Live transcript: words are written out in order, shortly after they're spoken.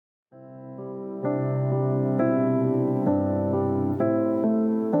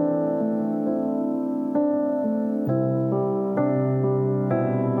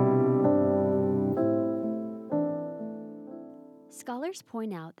Scholars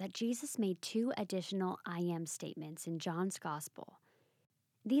point out that Jesus made 2 additional I am statements in John's Gospel.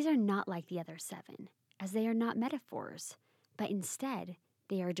 These are not like the other 7, as they are not metaphors, but instead,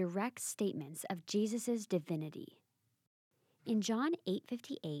 they are direct statements of Jesus' divinity. In John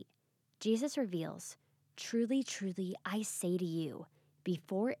 8:58, Jesus reveals, "Truly, truly, I say to you,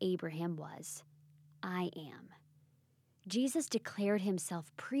 before Abraham was, I am." Jesus declared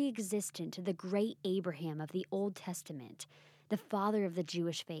himself pre-existent to the great Abraham of the Old Testament, the father of the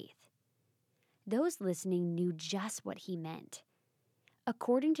Jewish faith. Those listening knew just what he meant.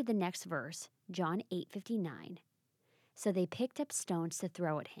 According to the next verse, John 8:59, so they picked up stones to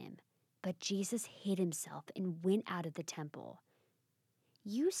throw at him, but Jesus hid himself and went out of the temple.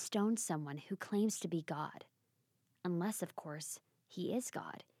 You stone someone who claims to be God, unless, of course, he is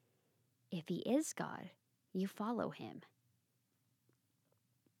God. If he is God, you follow him.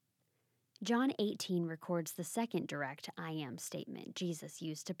 John 18 records the second direct I am statement Jesus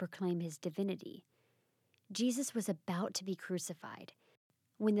used to proclaim his divinity. Jesus was about to be crucified.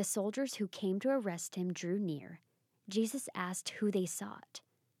 When the soldiers who came to arrest him drew near, Jesus asked who they sought.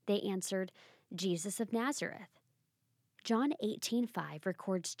 They answered, "Jesus of Nazareth." John 18:5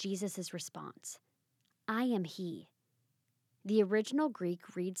 records Jesus' response, "I am he." The original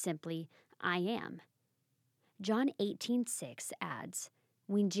Greek reads simply, "I am." John 18:6 adds,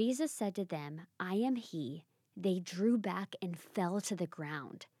 "When Jesus said to them, 'I am he,' they drew back and fell to the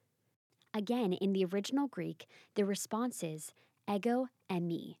ground." Again, in the original Greek, the response is ego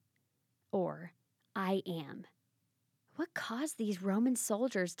eimi, or I am. What caused these Roman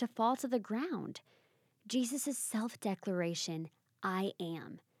soldiers to fall to the ground? Jesus' self-declaration, I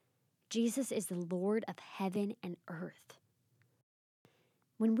am. Jesus is the Lord of heaven and earth.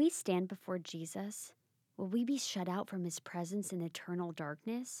 When we stand before Jesus, will we be shut out from his presence in eternal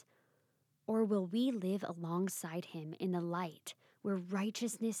darkness? Or will we live alongside him in the light where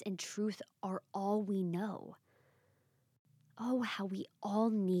righteousness and truth are all we know? Oh, how we all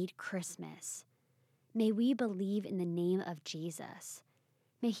need Christmas. May we believe in the name of Jesus.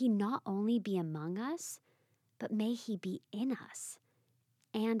 May he not only be among us, but may he be in us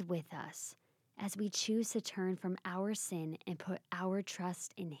and with us as we choose to turn from our sin and put our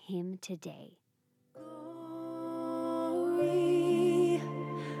trust in him today. Glory,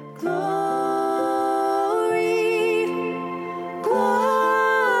 glory.